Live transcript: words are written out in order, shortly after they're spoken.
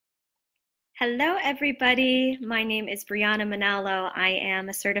Hello, everybody. My name is Briana Manalo. I am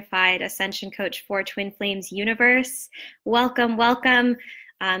a certified ascension coach for Twin Flames Universe. Welcome, welcome.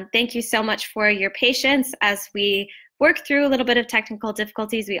 Thank you so much for your patience as we work through a little bit of technical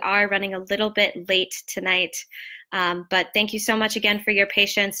difficulties. We are running a little bit late tonight, but thank you so much again for your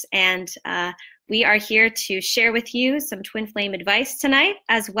patience. And we are here to share with you some Twin Flame advice tonight,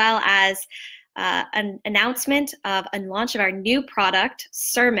 as well as an announcement of a launch of our new product,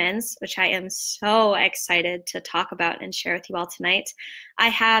 Sermons, which I am so excited to talk about and share with you all tonight. I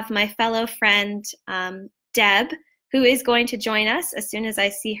have my fellow friend, Deb, who is going to join us as soon as I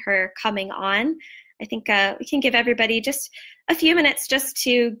see her coming on. I think we can give everybody just a few minutes just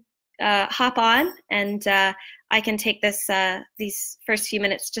to hop on, and I can take these first few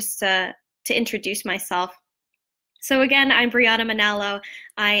minutes just to introduce myself. So again, I'm Briana Manalo.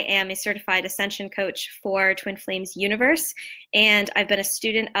 I am a certified ascension coach for Twin Flames Universe, and I've been a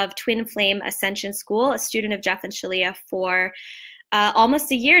student of Twin Flame Ascension School, a student of Jeff and Shalia for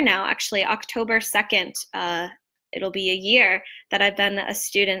almost a year now, actually. October 2nd, it'll be a year that I've been a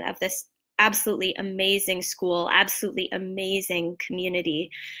student of this absolutely amazing school, absolutely amazing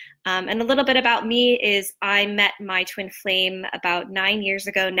community. And a little bit about me is I met my twin flame about 9 years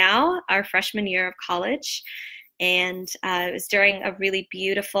ago now, our freshman year of college. And it was during a really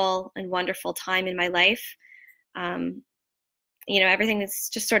beautiful and wonderful time in my life. You know, everything is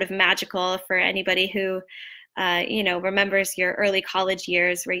just sort of magical for anybody who, you know, remembers your early college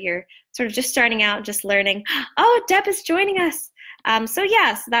years where you're sort of just starting out, just learning. Oh, Deb is joining us. So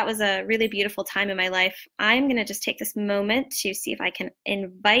that was a really beautiful time in my life. I'm going to just take this moment to see if I can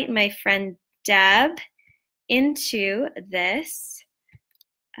invite my friend Deb into this.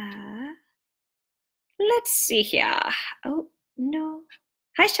 Let's see here. Oh, no.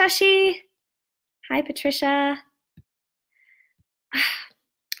 Hi, Shashi. Hi, Patricia.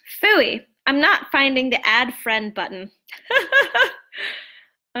 Phooey. I'm not finding the add friend button.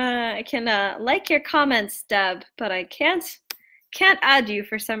 I can like your comments, Deb, but I can't add you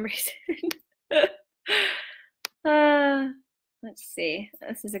for some reason. Let's see.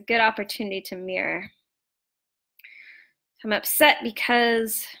 This is a good opportunity to mirror. I'm upset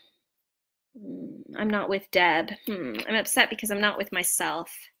because I'm not with Deb. I'm upset because I'm not with myself.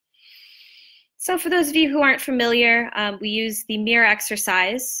 So for those of you who aren't familiar, we use the mirror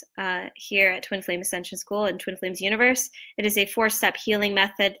exercise here at Twin Flame Ascension School and Twin Flames Universe. It is a 4-step healing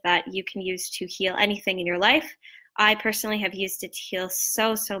method that you can use to heal anything in your life. I personally have used it to heal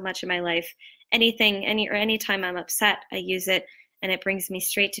so much in my life. Any time I'm upset, I use it, and it brings me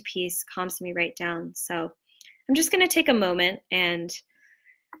straight to peace, calms me right down. So I'm just going to take a moment and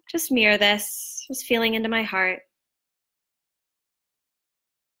just mirror this, just feeling into my heart.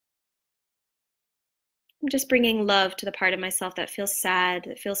 I'm just bringing love to the part of myself that feels sad,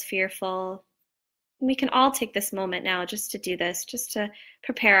 that feels fearful. And we can all take this moment now just to do this, just to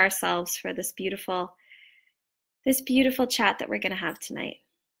prepare ourselves for this beautiful chat that we're going to have tonight.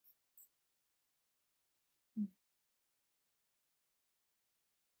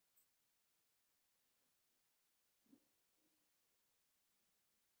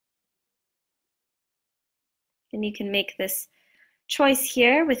 And you can make this choice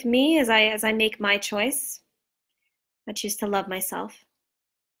here with me as I make my choice. I choose to love myself.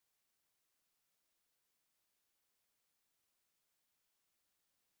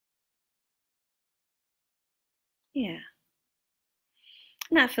 Yeah.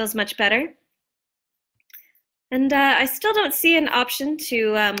 And that feels much better. And I still don't see an option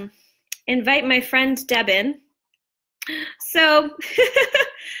to invite my friend Deb in. So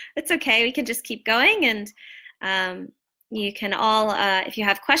it's okay. We can just keep going. And you can all, if you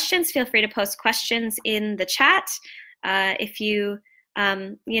have questions, feel free to post questions in the chat. If you,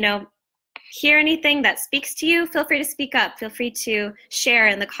 you know, hear anything that speaks to you, feel free to speak up. Feel free to share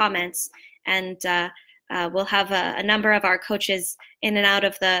in the comments. And we'll have a number of our coaches in and out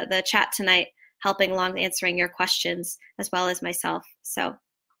of the chat tonight, helping along answering your questions, as well as myself. So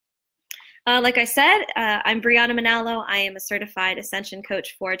like I said, I'm Briana Manalo. I am a certified ascension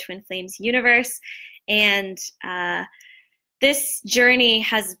coach for Twin Flames Universe. And this journey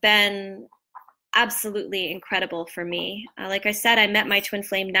has been absolutely incredible for me. Like I said, I met my twin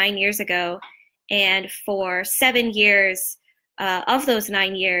flame 9 years ago. And for 7 years of those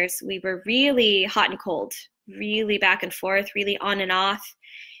 9 years, we were really hot and cold, really back and forth, really on and off.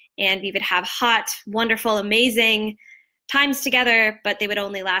 And we would have hot, wonderful, amazing times together, but they would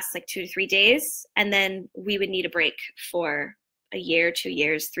only last like 2 to 3 days. And then we would need a break for a year, 2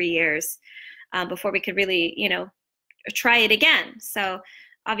 years, 3 years before we could really, you know, try it again. So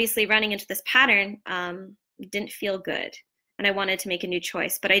obviously running into this pattern didn't feel good. And I wanted to make a new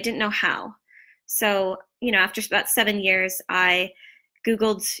choice, but I didn't know how. So, after about 7 years, I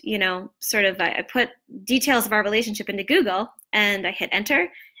Googled, I put details of our relationship into Google, and I hit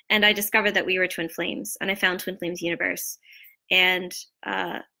enter, and I discovered that we were twin flames, and I found Twin Flames Universe. And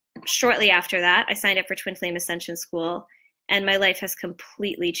shortly after that, I signed up for Twin Flame Ascension School, and my life has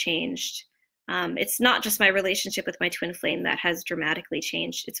completely changed. It's not just my relationship with my twin flame that has dramatically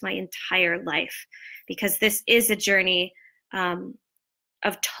changed. It's my entire life, because this is a journey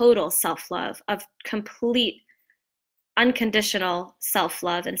of total self-love, of complete unconditional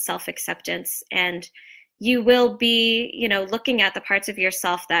self-love and self-acceptance. And you will be, looking at the parts of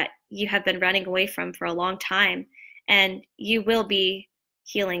yourself that you have been running away from for a long time, and you will be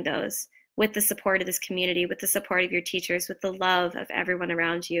healing those with the support of this community, with the support of your teachers, with the love of everyone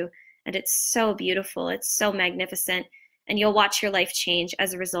around you. And it's so beautiful. It's so magnificent. And you'll watch your life change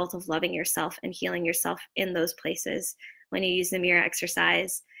as a result of loving yourself and healing yourself in those places when you use the mirror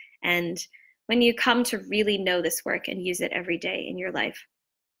exercise, and when you come to really know this work and use it every day in your life.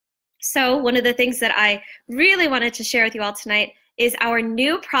 So one of the things that I really wanted to share with you all tonight is our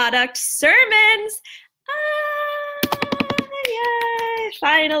new product, Sermons. Yay,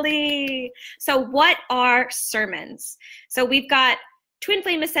 finally. So what are Sermons? So we've got Twin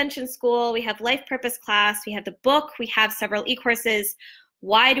Flame Ascension School, we have Life Purpose Class, we have the book, we have several e-courses.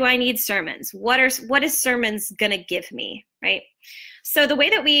 Why do I need sermons? What is sermons gonna give me, right? So the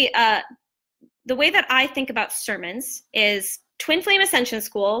way that I think about sermons is Twin Flame Ascension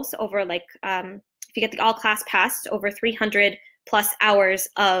Schools over if you get the all class pass, over 300 plus hours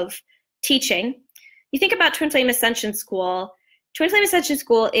of teaching. You think about Twin Flame Ascension School. Twin Flame Ascension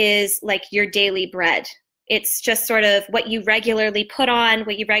School is like your daily bread. It's just sort of what you regularly put on,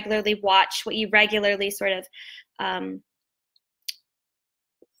 what you regularly watch, what you regularly sort of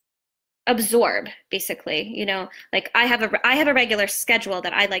absorb, basically. Like I have a regular schedule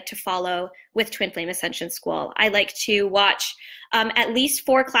that I like to follow with Twin Flame Ascension School. I like to watch at least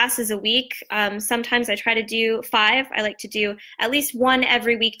 4 classes a week. Sometimes I try to do 5. I like to do at least 1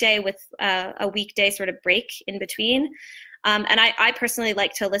 every weekday with a weekday sort of break in between. And I personally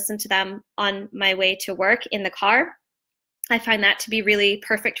like to listen to them on my way to work in the car. I find that to be really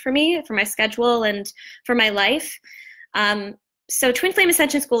perfect for me, for my schedule and for my life. So Twin Flame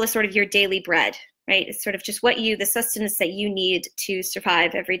Ascension School is sort of your daily bread, right? It's sort of just the sustenance that you need to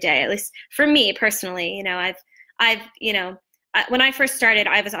survive every day. At least for me personally, when I first started,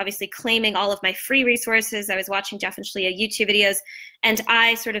 I was obviously claiming all of my free resources. I was watching Jeff and Shalia YouTube videos, and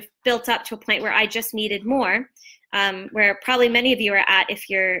I sort of built up to a point where I just needed more. Where probably many of you are at if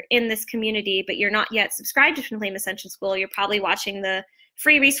you're in this community, but you're not yet subscribed to Twin Flame Ascension School. You're probably watching the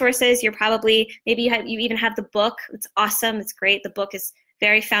free resources. Maybe you even have the book. It's awesome. It's great. The book is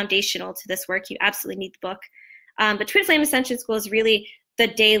very foundational to this work. You absolutely need the book. But Twin Flame Ascension School is really the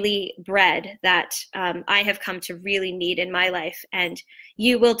daily bread that I have come to really need in my life. And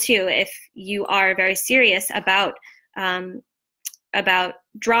you will too, if you are very serious about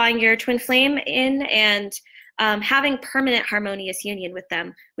drawing your twin flame in and having permanent harmonious union with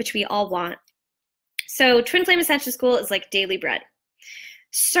them, which we all want. So Twin Flame Ascension School is like daily bread.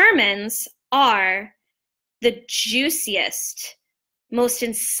 Sermons are the juiciest, most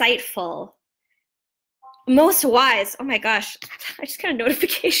insightful, most wise. Oh my gosh, I just got a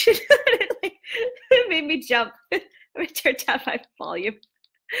notification. It made me jump. Let me turn down my volume.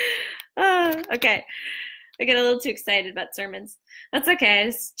 Okay, I get a little too excited about sermons. That's okay, I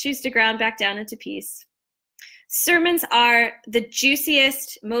just choose to ground back down into peace. Sermons are the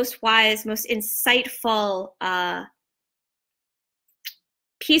juiciest, most wise, most insightful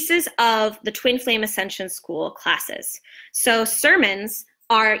pieces of the Twin Flame Ascension School classes. So sermons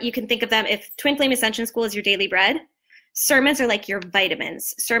are, you can think of them, if Twin Flame Ascension School is your daily bread, sermons are like your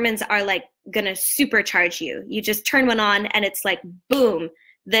vitamins. Sermons are like gonna supercharge you. You just turn one on and it's like, boom,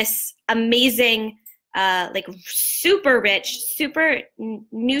 this amazing, like super rich, super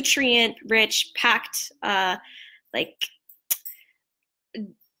nutrient rich, packed,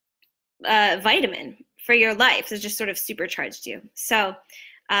 vitamin for your life. It's just sort of supercharged you. So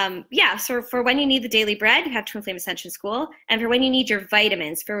so for when you need the daily bread, you have Twin Flame Ascension School. And for when you need your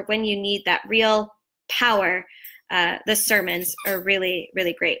vitamins, for when you need that real power, the sermons are really,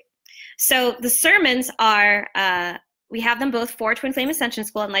 really great. So the sermons are, we have them both for Twin Flame Ascension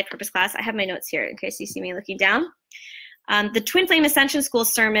School and Life Purpose Class. I have my notes here in case you see me looking down. The Twin Flame Ascension School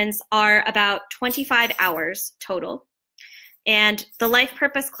sermons are about 25 hours total. And the Life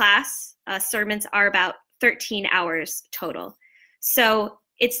Purpose Class sermons are about 13 hours total. So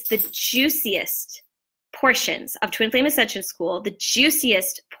it's the juiciest portions of Twin Flame Ascension School, the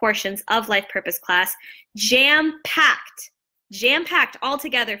juiciest portions of Life Purpose Class, jam-packed all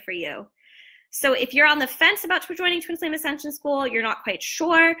together for you. So if you're on the fence about joining Twin Flame Ascension School, you're not quite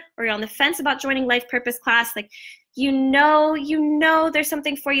sure, or you're on the fence about joining Life Purpose class, like you know there's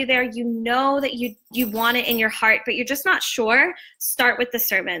something for you there, you know that you want it in your heart, but you're just not sure, start with the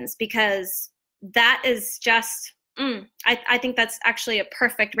sermons, because that is just, I think that's actually a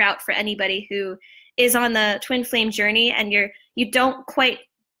perfect route for anybody who is on the Twin Flame journey and you don't quite,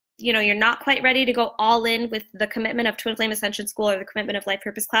 you're not quite ready to go all in with the commitment of Twin Flame Ascension School or the commitment of Life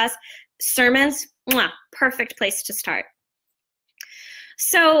Purpose class. Sermons, perfect place to start.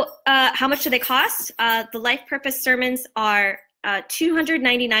 So how much do they cost? The Life Purpose sermons are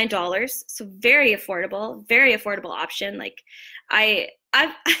 $299, so very affordable option. Like I've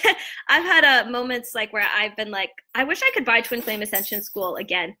I've had moments like where I've been like, I wish I could buy Twin Flame Ascension School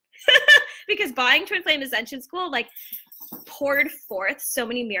again, because buying Twin Flame Ascension School like poured forth so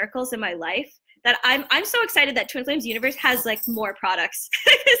many miracles in my life that I'm so excited that Twin Flames Universe has like more products.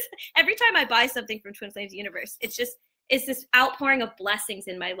 Every time I buy something from Twin Flames Universe, it's this outpouring of blessings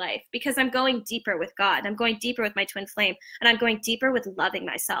in my life, because I'm going deeper with God. I'm going deeper with my twin flame, and I'm going deeper with loving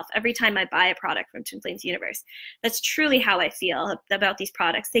myself every time I buy a product from Twin Flames Universe. That's truly how I feel about these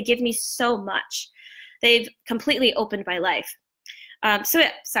products. They give me so much. They've completely opened my life.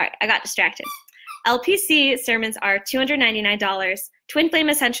 Sorry, I got distracted. LPC sermons are $299. Twin Flame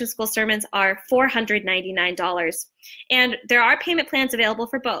Ascension School sermons are $499. And there are payment plans available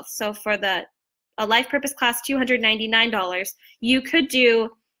for both. So for a Life Purpose class, $299, you could do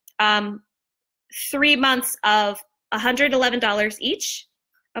 3 months of $111 each.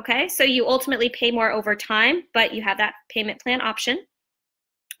 Okay, so you ultimately pay more over time, but you have that payment plan option.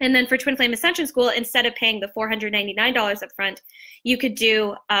 And then for Twin Flame Ascension School, instead of paying the $499 up front, you could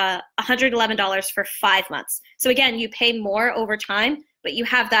do $111 for 5 months. So again, you pay more over time, but you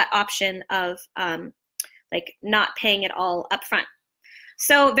have that option of like not paying it all up front.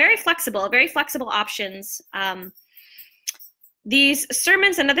 So very flexible options. These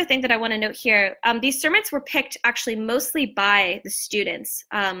sermons, another thing that I want to note here, these sermons were picked actually mostly by the students,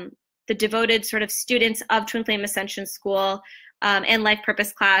 the devoted sort of students of Twin Flame Ascension School and Life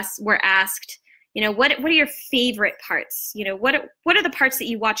Purpose class were asked, what are your favorite parts? What are the parts that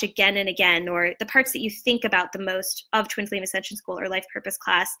you watch again and again, or the parts that you think about the most of Twin Flame Ascension School or Life Purpose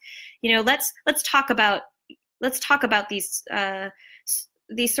class? Let's talk about these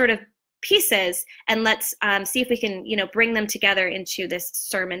sort of pieces, and let's see if we can bring them together into this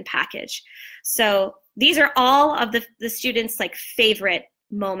sermon package. So these are all of the students' like favorite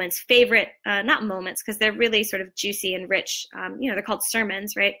moments, not moments because they're really sort of juicy and rich, they're called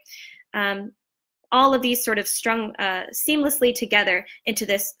sermons, right? All of these sort of strung seamlessly together into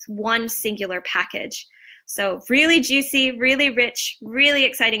this one singular package. So really juicy, really rich, really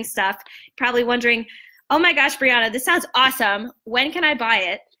exciting stuff. Probably wondering, oh my gosh, Briana, this sounds awesome. When can I buy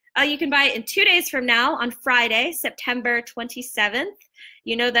it? You can buy it in 2 days from now on Friday, September 27th.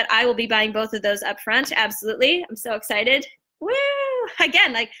 You know that I will be buying both of those up front. Absolutely. I'm so excited. Woo!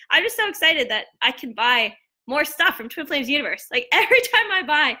 Again, like I'm just so excited that I can buy more stuff from Twin Flames Universe. Like every time I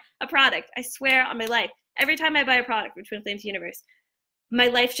buy a product, I swear on my life, every time I buy a product from Twin Flames Universe, my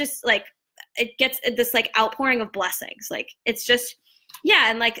life just like, it gets this like outpouring of blessings. Like it's just,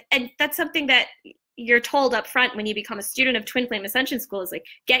 yeah. And that's something that you're told up front when you become a student of Twin Flame Ascension School is like,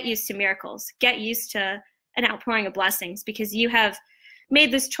 get used to miracles, get used to an outpouring of blessings, because you have made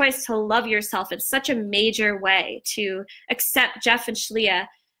this choice to love yourself in such a major way, to accept Jeff and Shlia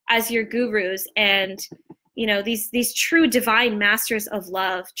as your gurus and, these true divine masters of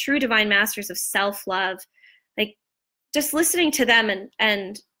love, true divine masters of self-love, like just listening to them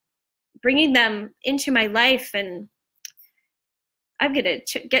and bringing them into my life, and I'm gonna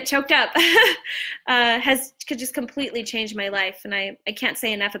get choked up, could just completely change my life. And I can't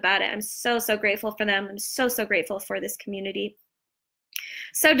say enough about it. I'm so, so grateful for them. I'm so, so grateful for this community.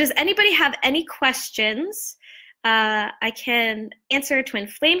 So does anybody have any questions? I can answer Twin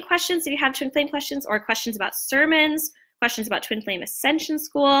Flame questions if you have Twin Flame questions, or questions about sermons, questions about Twin Flame Ascension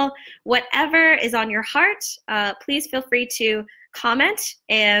School, whatever is on your heart. Please feel free to comment,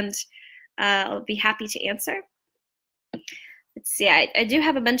 and I'll be happy to answer. Let's see, I do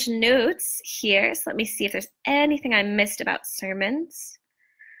have a bunch of notes here, so let me see if there's anything I missed about sermons.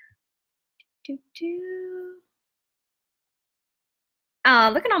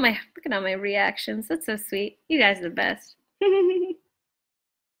 Oh, look at all my reactions. That's so sweet. You guys are the best.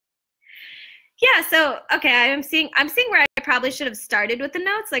 Yeah, so okay, I'm seeing where I probably should have started with the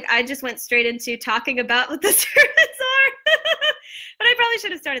notes. Like I just went straight into talking about what the sermons are. But I probably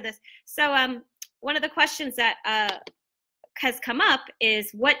should have started this. So one of the questions that has come up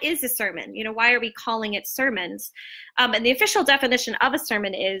is, what is a sermon? Why are we calling it sermons? And the official definition of a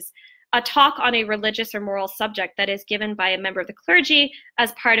sermon is a talk on a religious or moral subject that is given by a member of the clergy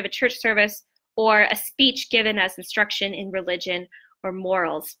as part of a church service, or a speech given as instruction in religion or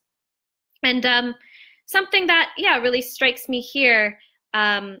morals. And something that, yeah, really strikes me here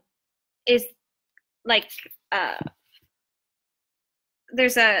is like,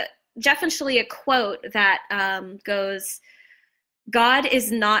 there's definitely a quote that goes, God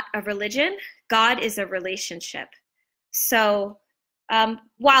is not a religion, God is a relationship. So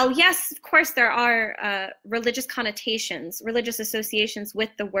while, yes, of course, there are religious connotations, religious associations with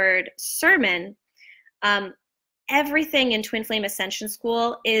the word sermon, everything in Twin Flame Ascension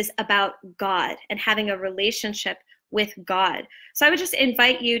School is about God and having a relationship with God. So I would just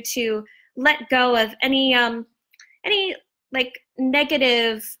invite you to let go of any like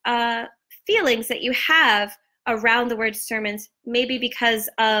negative feelings that you have around the word sermons, maybe because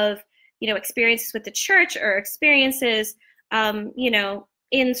of, you know, experiences with the church or experiences, you know,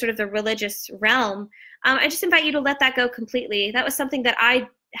 in sort of the religious realm. I just invite you to let that go completely. That was something that I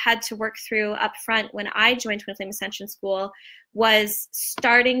had to work through up front when I joined Twin Flame Ascension School, was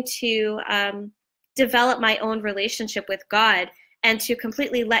starting to develop my own relationship with God and to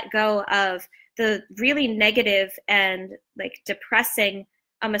completely let go of the really negative and like depressing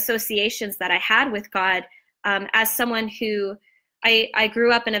associations that I had with God. As someone who, I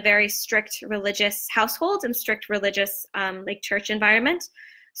grew up in a very strict religious household and strict religious like church environment.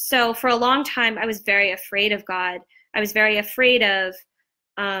 So for a long time, I was very afraid of God. I was very afraid of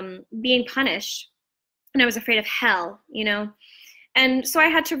being punished, and I was afraid of hell, you know? And so I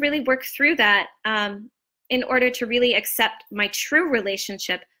had to really work through that in order to really accept my true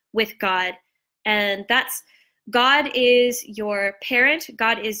relationship with God. And that's, God is your parent,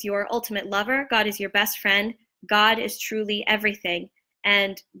 God is your ultimate lover, God is your best friend, God is truly everything.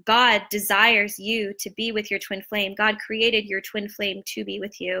 And God desires you to be with your twin flame. God created your twin flame to be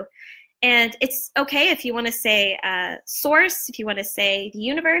with you. And it's okay if you want to say source, if you want to say the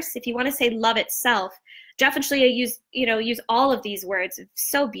universe, if you want to say love itself. Definitely use all of these words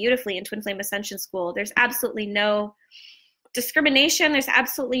so beautifully in Twin Flame Ascension School. There's absolutely no discrimination. There's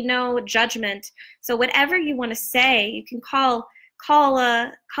absolutely no judgment. So whatever you want to say, you can call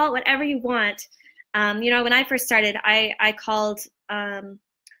it whatever you want. You know, when I first started, I called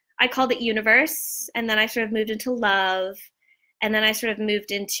it universe, and then I sort of moved into love, and then I sort of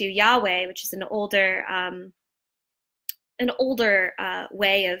moved into Yahweh, which is an older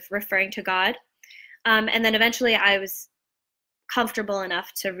way of referring to God. And then eventually I was comfortable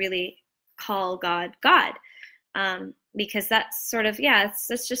enough to really call God God, because that's sort of, yeah,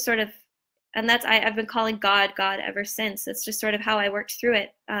 it's just sort of, and that's, I've been calling God God ever since. It's just sort of how I worked through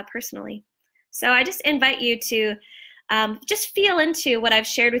it personally. So I just invite you to just feel into what I've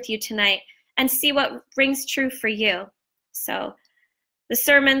shared with you tonight and see what rings true for you. So the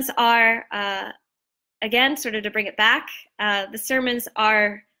sermons are, again, sort of to bring it back, the sermons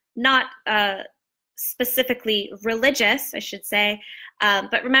are not specifically religious, I should say,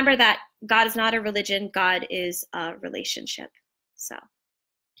 but remember that God is not a religion, God is a relationship. So,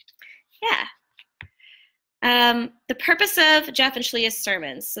 yeah. The purpose of Jeff and Shalia's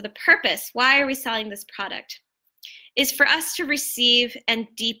sermons. So the purpose, why are we selling this product, is for us to receive and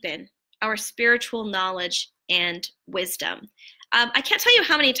deepen our spiritual knowledge and wisdom. I can't tell you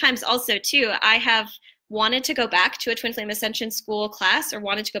how many times also, too, I have wanted to go back to a Twin Flame Ascension School class, or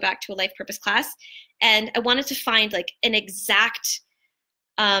wanted to go back to a life purpose class, and I wanted to find like an exact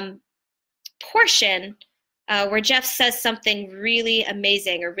portion where Jeff says something really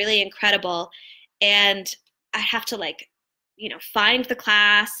amazing or really incredible, and I have to like, you know, find the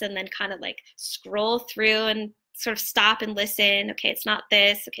class and then kind of like scroll through and sort of stop and listen. Okay, it's not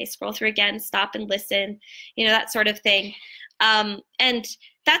this. Okay, scroll through again, stop and listen, you know, that sort of thing. And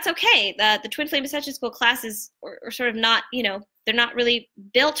that's okay. The Twin Flame Ascension School classes are sort of not, you know, they're not really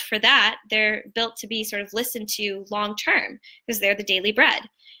built for that. They're built to be sort of listened to long term, because they're the daily bread,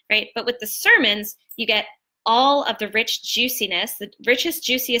 right? But with the sermons, you get all of the rich juiciness, the richest,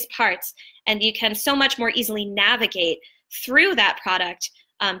 juiciest parts, and you can so much more easily navigate through that product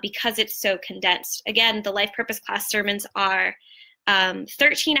because it's so condensed. Again, the Life Purpose class sermons are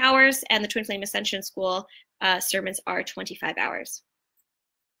 13 hours, and the Twin Flame Ascension School sermons are 25 hours.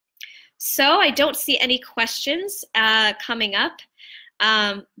 So I don't see any questions coming up,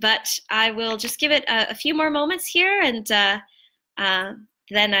 but I will just give it a few more moments here, and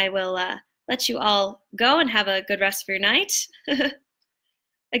then I will let you all go and have a good rest of your night.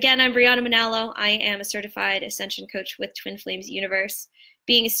 Again, I'm Briana Manalo. I am a certified ascension coach with Twin Flames Universe.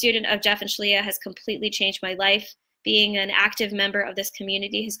 Being a student of Jeff and Shalia has completely changed my life. Being an active member of this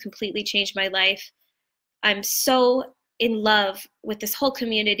community has completely changed my life. I'm so in love with this whole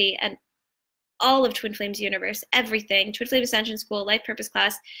community and all of Twin Flames universe, everything. Twin Flame Ascension School, Life Purpose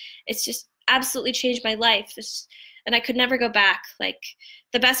class. It's just absolutely changed my life. And I could never go back. Like,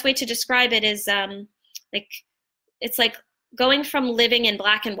 the best way to describe it is it's like going from living in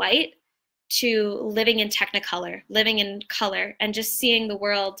black and white to living in technicolor, living in color, and just seeing the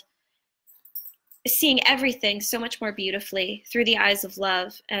world, seeing everything so much more beautifully through the eyes of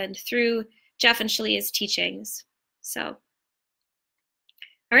love and through Jeff and Shalia's teachings. So,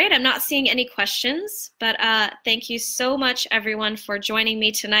 all right, I'm not seeing any questions, but thank you so much, everyone, for joining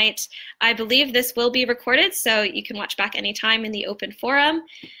me tonight. I believe this will be recorded, so you can watch back anytime in the open forum.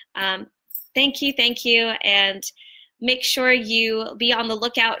 Thank you, and make sure you be on the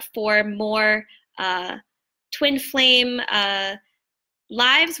lookout for more Twin Flame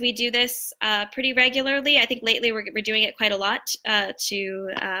lives. We do this pretty regularly. I think lately we're doing it quite a lot to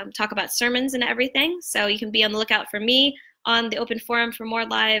talk about sermons and everything. So you can be on the lookout for me on the open forum for more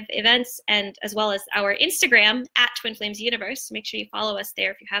live events, and as well as our Instagram at Twin Flames Universe. Make sure you follow us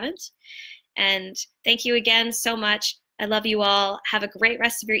there if you haven't. And thank you again so much. I love you all. Have a great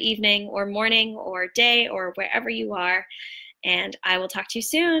rest of your evening or morning or day or wherever you are. And I will talk to you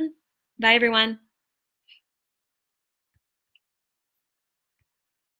soon. Bye, everyone.